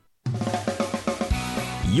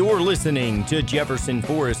You're listening to Jefferson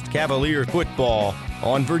Forest Cavalier football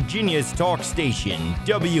on Virginia's talk station,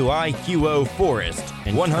 WIQO Forest,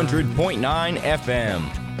 100.9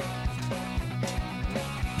 FM.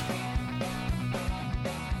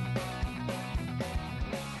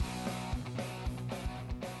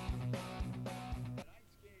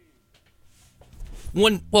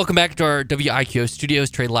 Welcome back to our WIQO studios.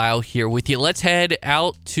 Trey Lyle here with you. Let's head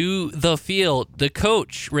out to the field. The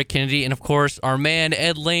coach, Rick Kennedy, and of course, our man,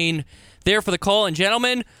 Ed Lane, there for the call. And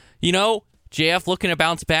gentlemen, JF looking to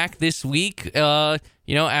bounce back this week, after,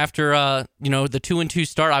 the 2-2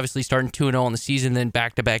 start, obviously starting 2-0 on the season, then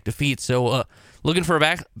back-to-back defeats. So looking for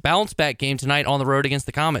a bounce-back game tonight on the road against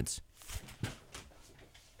the Comets.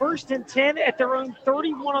 1st and 10 at their own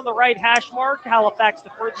 31 on the right hash mark. Halifax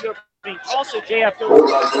deferred the opening. Also, JF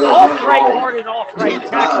goes off right guard and off right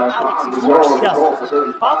tackle. Alex Marcel.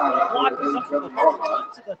 Following the block is up from the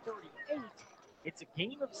 31 to the 38. It's a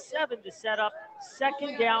gain of 7 to set up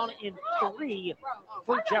 2nd down and 3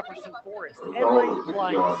 for Jefferson Forest. Ed Lane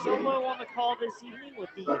flying solo on the call this evening with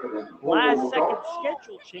the last-second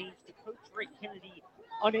schedule change to Coach Rick Kennedy,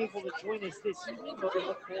 unable to join us this evening, but we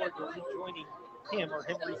look forward to rejoining him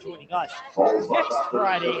rejoining us next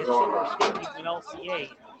Friday at Silver Stadium when LCA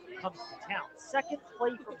comes to town. Second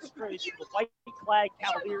play from scrimmage for the white-clad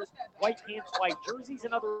Cavaliers, white pants, white jerseys,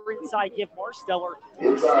 another inside give. Marsteller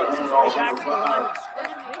snakes his way back to the line of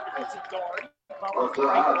scrimmage. Maybe it's a guard. Follows the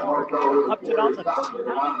right guard up to about the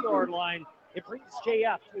 39-yard line. It brings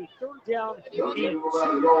JF to a 3rd down and 2.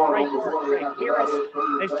 Right guard Greg Harris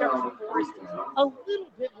as Jefferson Forest a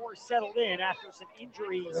little bit more settled in after some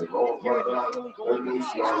injuries here in the early going of the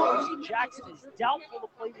season. Lucy Jackson is doubtful to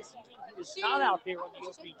play this evening. He was not out there on the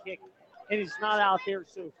opening kick and is not out there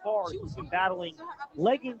so far. He's been battling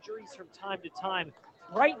leg injuries from time to time.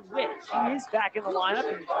 Brighton Witt, he is back in the lineup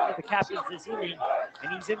and one of the captains this evening,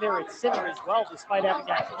 and he's in there at center as well, despite having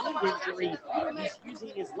that knee injury. He's using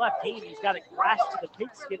his left hand. He's got it grasped to the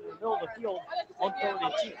pigskin in the middle of the field on 3rd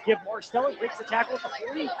and 2. Give Marsteller, breaks the tackle at the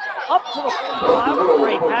 40, up to the 45, with a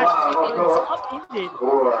great pass. He upended,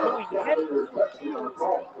 going head into the field,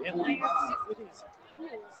 and lands with his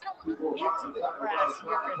heels into the grass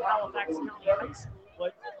here at Halifax County High School,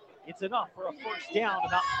 but it's enough for a 1st down,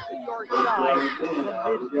 about 3 yards shy of the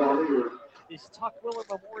midfield. This Tukwila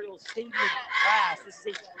Memorial Stadium grass, this is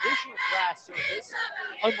a traditional grass surface,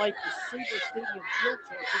 unlike the Sabre Stadium field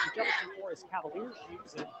turf that the Jefferson Forest Cavaliers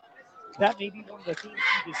use. And that may be one of the themes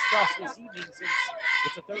we discuss this evening, since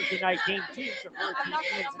it's a Thursday night game too for Hurricane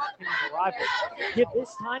fans and Kenny's arrival. Give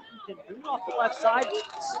this time Ethan Boone off the left side,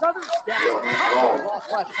 stutter steps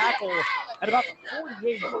off left tackle at about the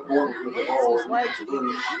 48. Raises his legs and then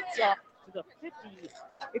shoots up to the 50.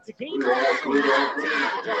 It's a game ball for Jefferson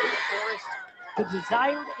Forest. The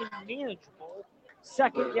desired and manageable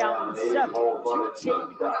 2nd down and 7.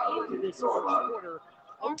 2:10 into this 1st quarter.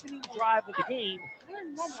 Opening drive of the game,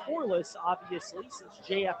 scoreless, obviously, since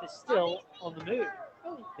JF is still on the move.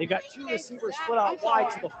 They've got 2 receivers split out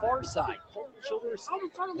wide to the far side. Colton Childers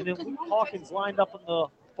and then Luke Hawkins lined up on the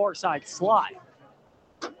far side slide.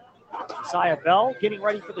 Josiah Bell getting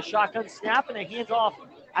ready for the shotgun snap and a handoff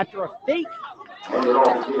after a fake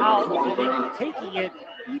out, and then taking it.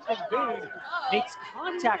 Ethan Boone makes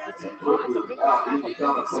contact with some the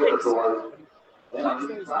 56.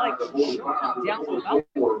 Those legs shooting down to about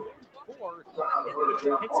 4. It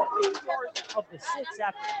hits a 8 yards of the 6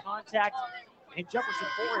 after the contact. And Jefferson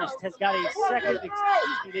Forest has got a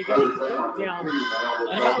they got a 3rd down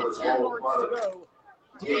and about 2 yards to go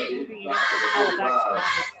to be moving against the Halifax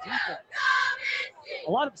defense. A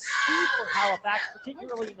lot of speed for Halifax,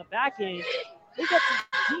 particularly in the back end. They got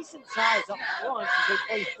some decent size up front as they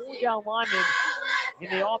play 4 down linemen, and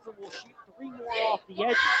they often will shoot 3 more off the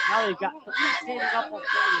edges. Now they've got 3 standing up on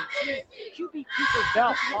 3 and 2. QB Cooper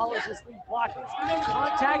Bell follows his lead blocker.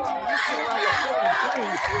 Contact and moves it around the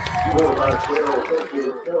 4 and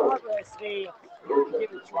 3. Progress, they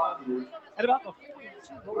give it to him at about the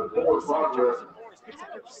 42. But Jefferson Forest picks up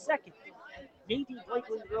their 2nd. Navy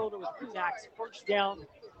Blakely Road with Remax 1st down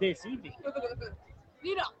this evening.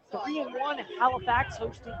 3-1 Halifax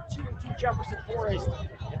hosting 2-2 Jefferson Forest,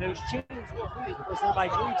 and those chains were moved presented by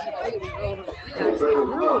Navy Blakely Road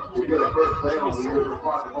with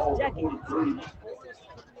Remax. Decades.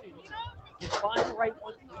 You find the right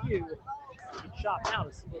one for you. You can shop now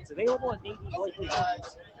to see what's available at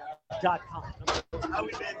NavyBlakelyHomes.com. How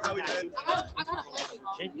we been?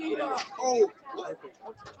 Oh, okay.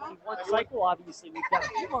 2021 cycle. Obviously, we've got a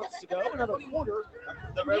few months to go. Another quarter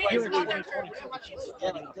here in 2022, which is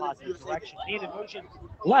heading in a positive direction. Man in motion,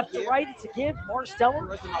 left to right. It's a give.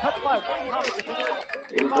 Marsteller cuts by one hop to the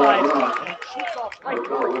 45 and shoots off right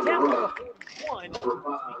guard down to the 41. He gets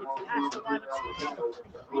past the line of scrimmage to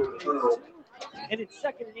 43. And it's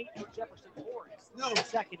 2nd and 8 for Jefferson Forest.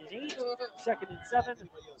 2nd and 8, 2nd and 7,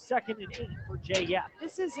 2nd and 8 for JF.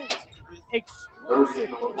 This isn't explosive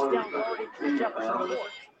first down yardage for Jefferson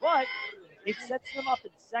Forest, but it sets them up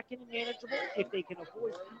in 2nd and manageable if they can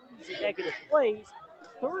avoid penalties and negative plays.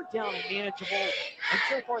 3rd down and manageable, and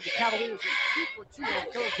so far the Cavaliers are 2 for 2 on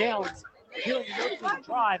 3rd downs. Here in the opening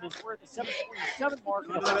drive is we're at the 7:27 mark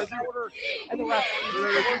in the first quarter, and the referee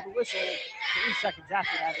blows the whistle 3 seconds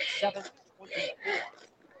after that at 7:24.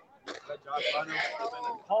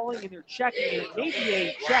 Calling and they're checking it. Maybe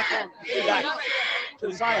a check on quarterback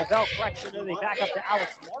Josiah Bell. Correction, no, they back up to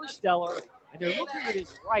Alex Marsteller, and they're looking at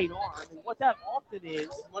his right arm. And what that often is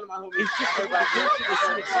just an indication to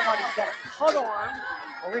see if somebody's got a cut arm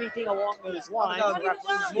or anything along those lines. The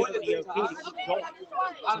referee's giving the okay to keep going.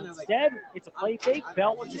 So instead, it's a play fake.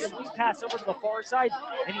 Bell wants a swing pass over to the far side,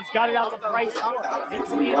 and he's got it out to the right side. Makes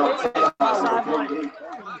the man miss the sideline,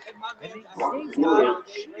 and he stays him down,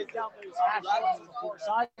 shoots down those hash marks on the far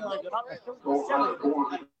sideline, about the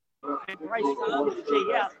 37. And Bryce Rose gets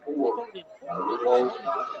JF, 3rd and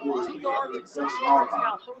 4. 2 yards and 6 yards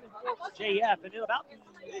now, 3rd and 4 for JF, and in about the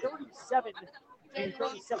 37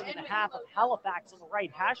 and a half of Halifax on the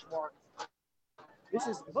right hash mark. This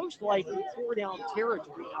is most likely 4-down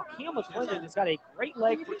territory. Now, Cam McClendon has got a great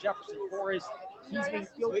leg for Jefferson Forest. He's made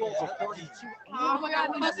field goals of 32 and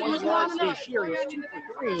 1 yards this year. He's 2 for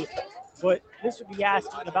 3, but this would be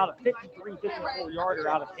asking about a 53, 54-yarder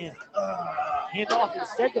out of him. Handoff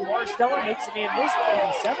instead to Marsteller, makes a man miss.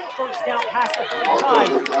 37, 1st down past the 35.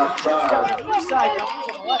 Down the near side, now he's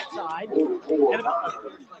on the left side. And about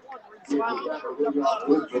the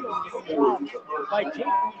 31 by J.P.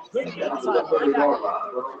 Goodman, inside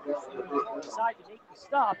linebacker, side to make the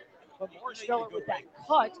stop. But Marsteller with that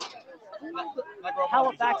cut.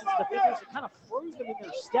 Halifax's defenders have kind of froze them in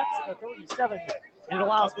their steps at the 37, and it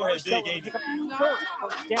allows Marsteller to pick up the 3rd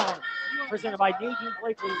first down, presented by Nadine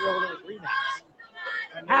Blakely, Real Little Greenhouse.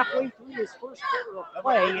 Halfway through this first quarter of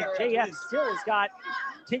play, and JF still has got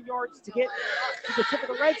 10 yards to get to the tip of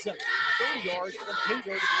the red zone, 30 yards from Payday to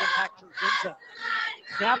the impact church end zone.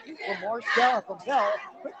 Snap from Marsteller from Bell,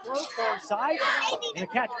 quick throw far side, and a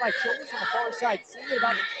catch by Childers on the far side, seeing it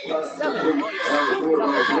about 7.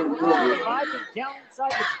 Down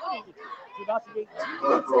inside the 20 to about the 18.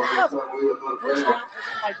 First down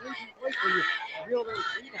by Nadine Blakely, Real Little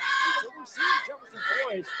Greenhouse. So we're seeing Jefferson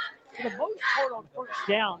Forest for the most part on first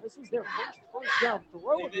down. This was their first down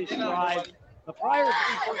throw of this drive. The prior 3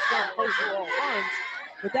 first down plays were all runs,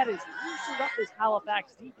 but that has loosened up this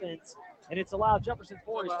Halifax defense, and it's allowed Jefferson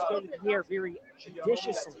Forest to go to the air very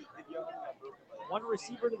judiciously. One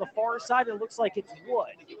receiver to the far side, it looks like it's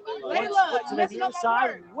Wood. One split to the near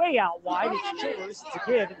side, way out wide. It's Childers to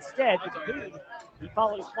give instead to Boone. He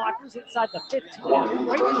follows blockers inside the 15.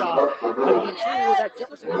 Great job of the interior of that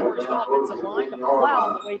Jefferson Forest offensive line to plow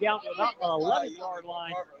all the way down to about the 11-yard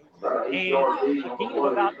line. And a gain of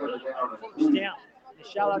about 8 on first down. And a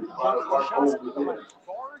shout out to John Shawson, the left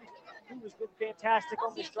guard, who has been fantastic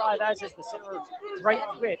on this drive, as is the center right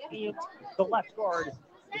mid and the left guard.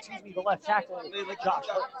 The left tackle, Josh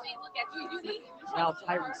Hurt. Now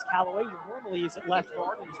Tyrese Calloway, who normally is at left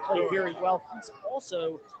guard and has played very well. He's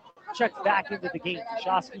also checked back into the game.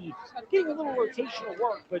 Shosky getting a little rotational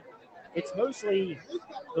work, but it's mostly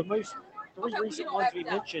the 3 recent ones we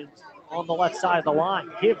mentioned on the left side of the line.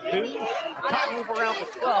 Give Boone a cut move around the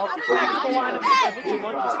 12. Gets back to the line of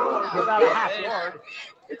for about a half yard.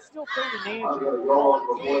 It's still fairly manageable.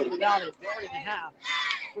 Without a yard and a half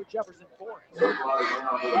for Jefferson Forest. Checking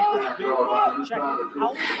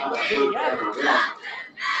out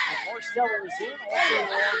Marsteller is in, also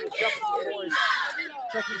along with Jefferson Forest.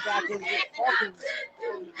 Checking back in with Hawkins,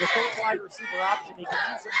 the 3rd wide receiver option. They can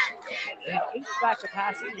use him in 8 back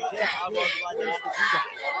capacity. And Jeff Fields plays to do that.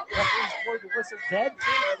 Referees blow the whistle dead.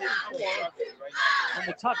 2-4 on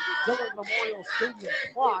the Tuck Dillard Memorial Stadium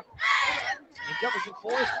clock. And Jefferson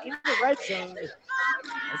Forest in the red zone as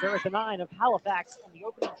they're at the 9 of Halifax on the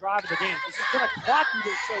opening drive of the game. This has been a clock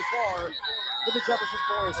eater so far for the Jefferson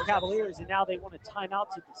Forest Cavaliers, and now they want a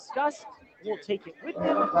timeout to discuss. We'll take it with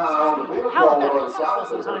them. Halifax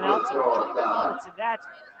also timeout, so 4 minutes in that.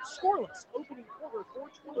 Scoreless opening quarter,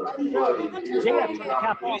 4:20 to go. JF trying to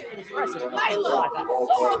cap off an impressive 5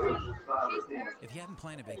 If you haven't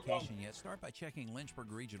planned a vacation yet, start by checking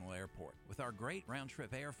Lynchburg Regional Airport. With our great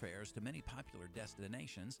round-trip airfares to many popular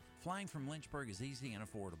destinations, flying from Lynchburg is easy and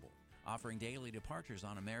affordable. Offering daily departures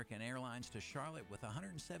on American Airlines to Charlotte with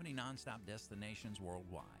 170 nonstop destinations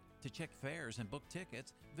worldwide. To check fares and book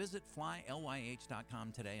tickets, visit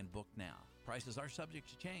flylyh.com today and book now. Prices are subject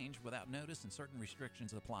to change without notice and certain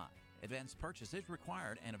restrictions apply. Advanced purchase is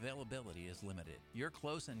required and availability is limited. Your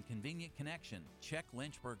close and convenient connection. Check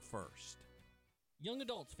Lynchburg first. Young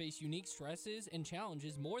adults face unique stresses and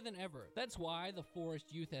challenges more than ever. That's why the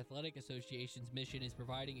Forest Youth Athletic Association's mission is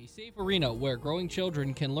providing a safe arena where growing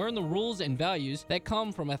children can learn the rules and values that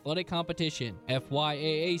come from athletic competition.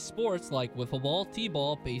 FYAA sports like wiffle ball,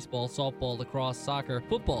 t-ball, baseball, softball, lacrosse, soccer,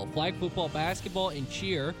 football, flag football, basketball, and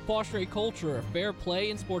cheer foster a culture of fair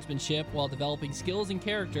play and sportsmanship while developing skills and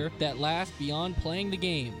character that last beyond playing the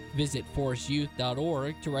game. Visit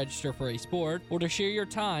forestyouth.org to register for a sport or to share your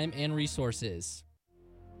time and resources.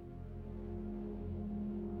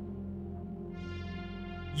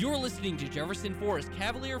 You're listening to Jefferson Forest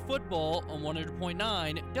Cavalier football on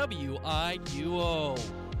 100.9 WIQO.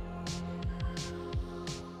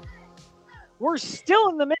 We're still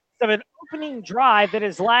in the midst of an opening drive that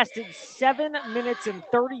has lasted 7 minutes and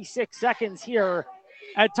 36 seconds here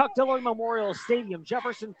at Tuck Dillard Memorial Stadium.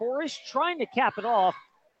 Jefferson Forest trying to cap it off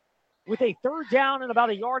with a third down and about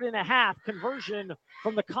 1.5 yards conversion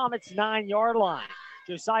from the Comets' 9-yard line.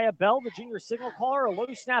 Josiah Bell, the junior signal caller, a low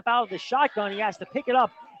snap out of the shotgun. He has to pick it up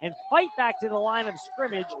and fight back to the line of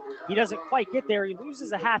scrimmage. He doesn't quite get there. He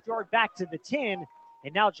loses a half yard back to the 10.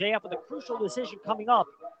 And now JF with a crucial decision coming up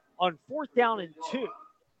on 4th down and 2.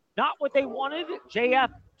 Not what they wanted. JF,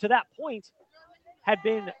 to that point, had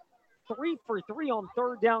been 3 for 3 on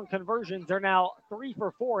third down conversions. They're now 3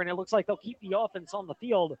 for 4, and it looks like they'll keep the offense on the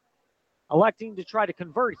field, electing to try to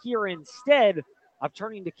convert here instead of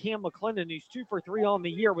turning to Cam McClendon, who's 2 for 3 on the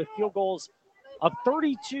year with field goals of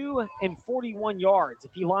 32 and 41 yards.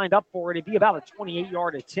 If he lined up for it, it'd be about a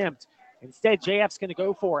 28-yard attempt. Instead, JF's going to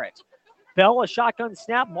go for it. Bell, a shotgun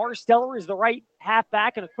snap. Marsteller is the right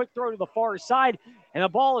halfback, and a quick throw to the far side. And the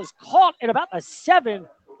ball is caught at about a 7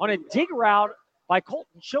 on a dig route by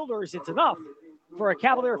Colton Childers. It's enough for a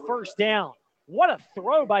Cavalier first down. What a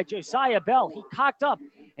throw by Josiah Bell. He cocked up,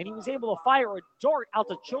 and he was able to fire a dart out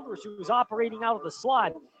to Childers, who was operating out of the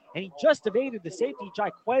slot. And he just evaded the safety,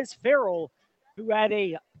 Jaquez Farrell, who had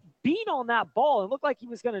a beat on that ball. It looked like he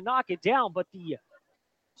was going to knock it down, but the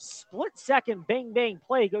split-second bang-bang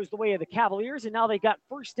play goes the way of the Cavaliers, and now they got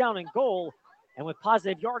first down and goal, and with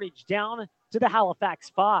positive yardage down to the Halifax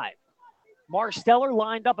 5. Marsteller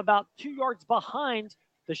lined up about 2 yards behind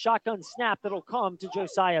the shotgun snap that'll come to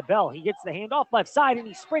Josiah Bell. He gets the handoff left side, and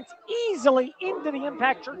he sprints easily into the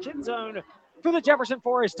Impact Church end zone for the Jefferson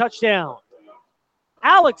Forest touchdown.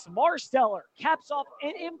 Alex Marsteller caps off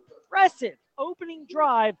an impressive opening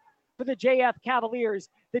drive for the JF Cavaliers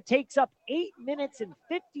that takes up 8 minutes and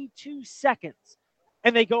 52 seconds,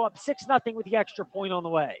 and they go up 6-0 with the extra point on the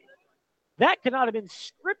way. That could not have been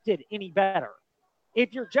scripted any better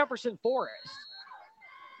if you're Jefferson Forest.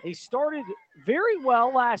 They started very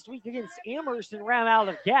well last week against Amherst and ran out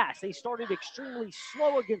of gas. They started extremely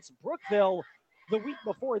slow against Brookville the week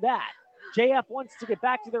before that. JF wants to get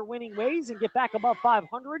back to their winning ways and get back above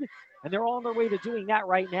 500, and they're on their way to doing that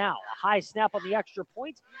right now. A high snap on the extra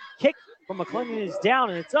point. Kick from McClendon is down,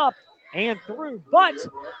 and it's up and through. But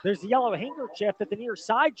there's the yellow handkerchief that the near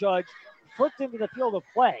side judge flipped into the field of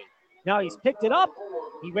play. Now he's picked it up.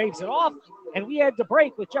 He waves it off, and we head to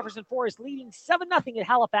break with Jefferson Forest leading 7-0 at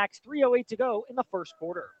Halifax, 3:08 to go in the first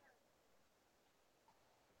quarter.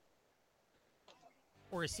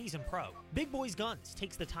 Or a seasoned pro, Big Boys Guns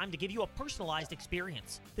takes the time to give you a personalized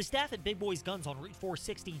experience. The staff at Big Boys Guns on Route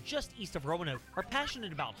 460 just east of Roanoke are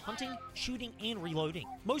passionate about hunting, shooting, and reloading.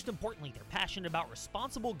 Most importantly, they're passionate about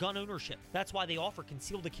responsible gun ownership. That's why they offer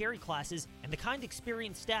concealed carry classes, and the kind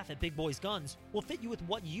experienced staff at Big Boys Guns will fit you with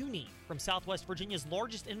what you need from Southwest Virginia's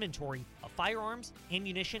largest inventory of firearms,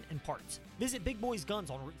 ammunition, and parts. Visit Big Boys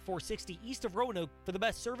Guns on Route 460 east of Roanoke for the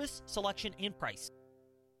best service, selection, and price.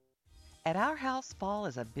 At our house, fall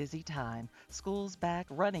is a busy time. School's back,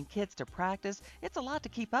 running kids to practice. It's a lot to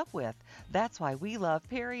keep up with. That's why we love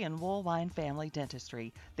Perry and Woolwine Family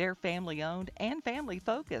Dentistry. They're family-owned and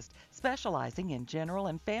family-focused, specializing in general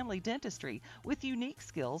and family dentistry with unique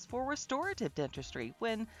skills for restorative dentistry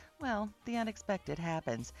when, well, the unexpected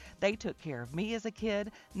happens. They took care of me as a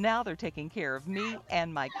kid. Now they're taking care of me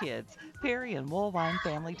and my kids. Perry and Woolwine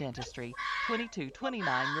Family Dentistry,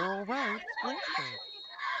 2229 Murrell Road, Lynchburg.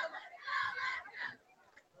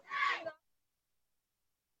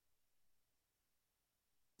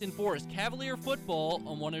 Forest Cavalier football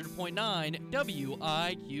on 100.9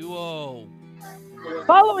 WIQO.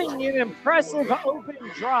 Following an impressive opening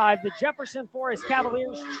drive, the Jefferson Forest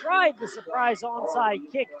Cavaliers tried the surprise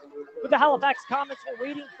onside kick, but the Halifax Comets were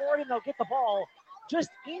waiting for it, and they'll get the ball just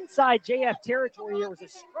inside JF territory. There was a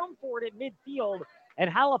scrum for it at midfield, and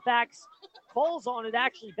Halifax falls on it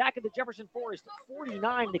actually back at the Jefferson Forest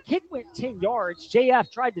 49. The kick went 10 yards.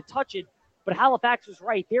 JF tried to touch it, but Halifax was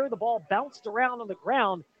right there. The ball bounced around on the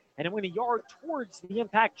ground, and it went a yard towards the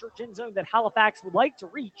Impact Church end zone that Halifax would like to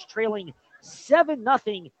reach, trailing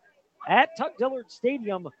 7-0 at Tuck Dillard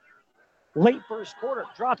Stadium late first quarter.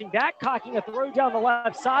 Dropping back, cocking a throw down the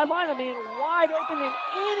left sideline. A man wide open and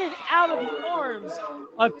in and out of the arms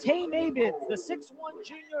of Tay Mabins, the 6'1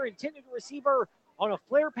 junior intended receiver, on a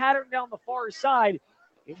flare pattern down the far side.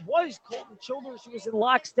 It was Colton Childers who was in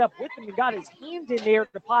lockstep with him and got his hand in there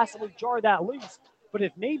to possibly jar that loose. But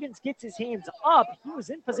if Mavens gets his hands up, he was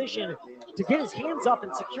in position to get his hands up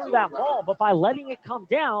and secure that ball. But by letting it come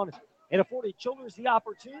down, it afforded Childers the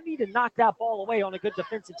opportunity to knock that ball away on a good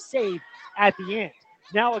defensive save at the end.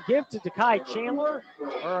 Now a give to Dekai Chandler,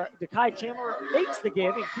 or Dekai Chandler fakes the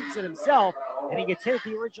give and keeps it himself, and he gets hit at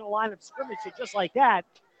the original line of scrimmage. So just like that,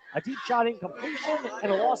 a deep shot incompletion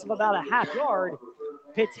and a loss of about a half yard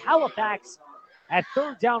pits Halifax at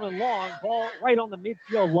 3rd down and long, ball right on the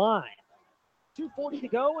midfield line. 2:40 to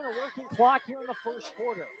go and a working clock here in the first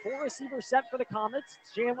quarter. 4 receivers set for the Comets.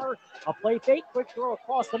 Chandler, a play fake, quick throw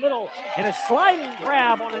across the middle, and a sliding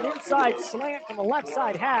grab on an inside slant from the left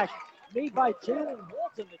side hash made by Jalen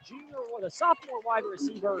Walton, the junior or the sophomore wide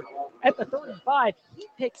receiver at the 35. He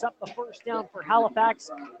picks up the first down for Halifax,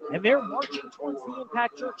 and they're marching towards the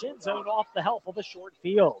Impact Church end zone off the help of a short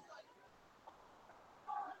field.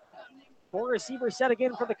 4 receivers set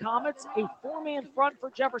again for the Comets. A 4-man front for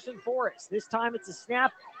Jefferson Forest. This time it's a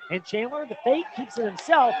snap, and Chandler, the fake, keeps it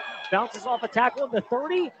himself. Bounces off a tackle at the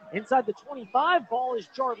 30. Inside the 25, ball is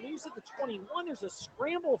jarred loose at the 21. There's a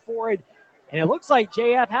scramble for it, and it looks like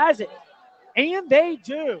JF has it. And they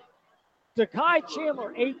do. Dekai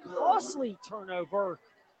Chandler, a costly turnover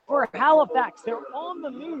for Halifax. They're on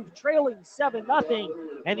the move, trailing 7-0,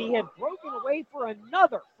 and he had broken away for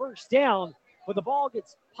another first down. But the ball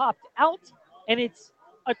gets popped out, and it's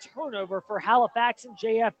a turnover for Halifax, and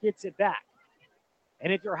JF gets it back.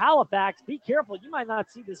 And if you're Halifax, be careful. You might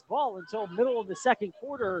not see this ball until middle of the second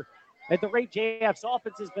quarter at the rate JF's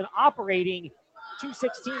offense has been operating.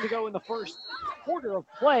 2:16 to go in the first quarter of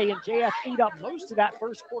play, and JF ate up most of that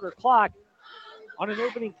first quarter clock on an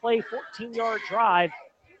opening play 14-yard drive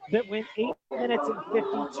that went 8 minutes and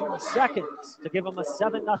 52 seconds to give them a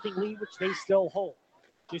 7-0 lead, which they still hold.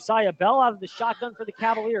 Josiah Bell out of the shotgun for the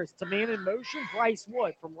Cavaliers. It's a man in motion. Bryce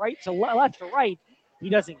Wood from right to left to right. He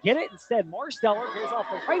doesn't get it. Instead, Marsteller goes off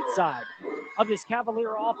the right side of this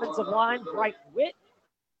Cavalier offensive line. Bright Witt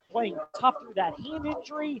playing tough through that hand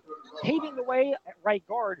injury, paving the way at right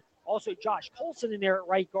guard. Also, Josh Colson in there at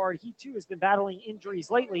right guard. He, too, has been battling injuries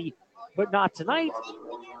lately, but not tonight.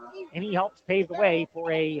 And he helps pave the way for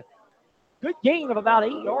a good gain of about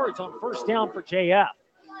 8 yards on first down for JF.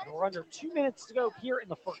 We're under 2 minutes to go here in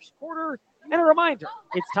the first quarter. And a reminder,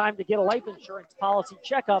 it's time to get a life insurance policy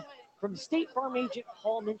checkup from State Farm agent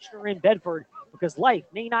Paul Minchner in Bedford, because life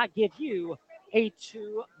may not give you a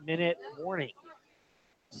 2-minute warning.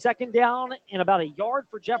 Second down and about a yard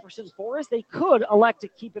for Jefferson Forest. They could elect to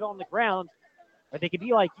keep it on the ground, or they could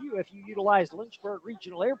be like you if you utilize Lynchburg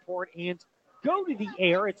Regional Airport and go to the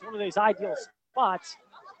air. It's one of those ideal spots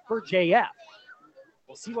for JF.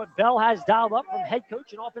 We'll see what Bell has dialed up from head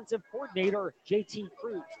coach and offensive coordinator JT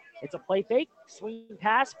Cruz. It's a play fake, swing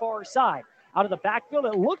pass, far side. Out of the backfield,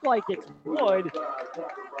 it looked like it's Wood,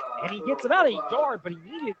 and he gets about a yard, but he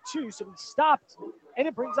needed 2, so he stopped, and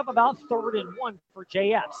it brings up about 3rd and 1 for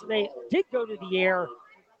JF. So they did go to the air,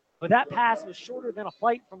 but that pass was shorter than a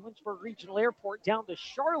flight from Lynchburg Regional Airport down to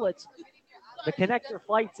Charlotte, the connector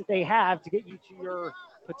flights that they have to get you to your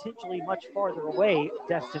potentially much farther away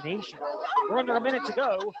destination. We're under a minute to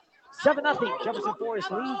go. 7-0. Jefferson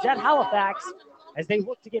Forest leads at Halifax as they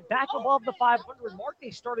look to get back above the 500 mark.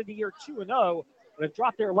 They started the year 2-0, but have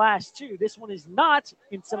dropped their last 2. This one is not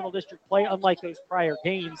in Seminole District play, unlike those prior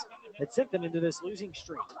games that sent them into this losing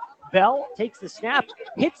streak. Bell takes the snap,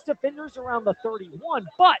 hits defenders around the 31,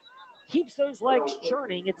 but keeps those legs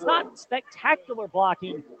churning. It's not spectacular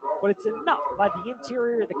blocking, but it's enough by the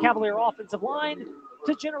interior of the Cavalier offensive line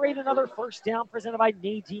to generate another first down presented by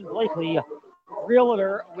Nadine Blakely,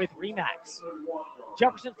 realtor with Remax.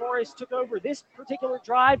 Jefferson Forest took over this particular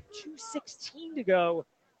drive, 2:16 to go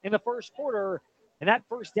in the first quarter, and that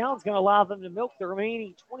first down is going to allow them to milk the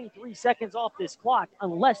remaining 23 seconds off this clock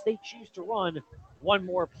unless they choose to run one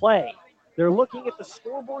more play. They're looking at the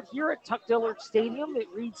scoreboard here at Tuck Dillard Stadium. It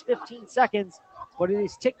reads 15 seconds, but it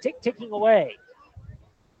is ticking away.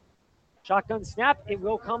 Shotgun snap. It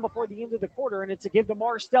will come before the end of the quarter, and it's a give to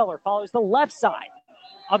Marsteller. Follows the left side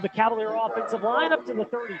of the Cavalier offensive line up to the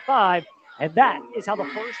 35. And that is how the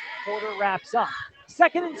first quarter wraps up.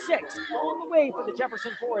 2nd and 6 on the way for the Jefferson Forest